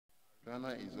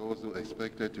Ghana is also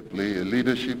expected to play a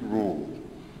leadership role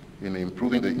in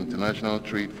improving the international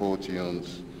trade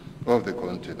fortunes of the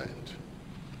continent.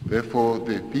 Therefore,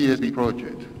 the PSB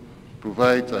project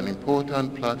provides an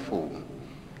important platform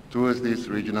towards this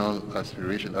regional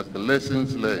aspiration, as the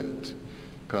lessons learned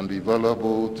can be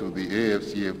valuable to the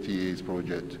AFCFTA's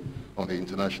project on the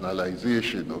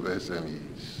internationalization of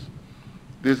SMEs.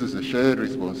 This is a shared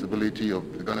responsibility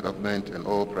of the Ghana government and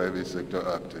all private sector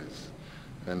actors,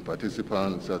 and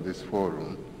participants at this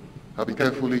forum have been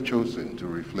carefully chosen to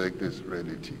reflect this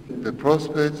reality. The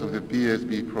prospects of the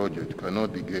PSB project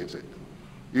cannot be gainsaid.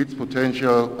 Its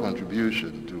potential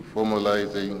contribution to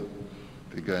formalizing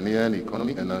the Ghanaian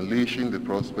economy and unleashing the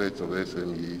prospects of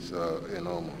SMEs are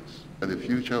enormous. The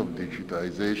future of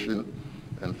digitization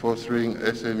and fostering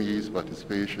SMEs'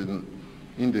 participation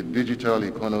in the digital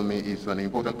economy is an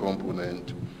important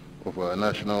component of our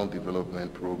national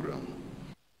development program.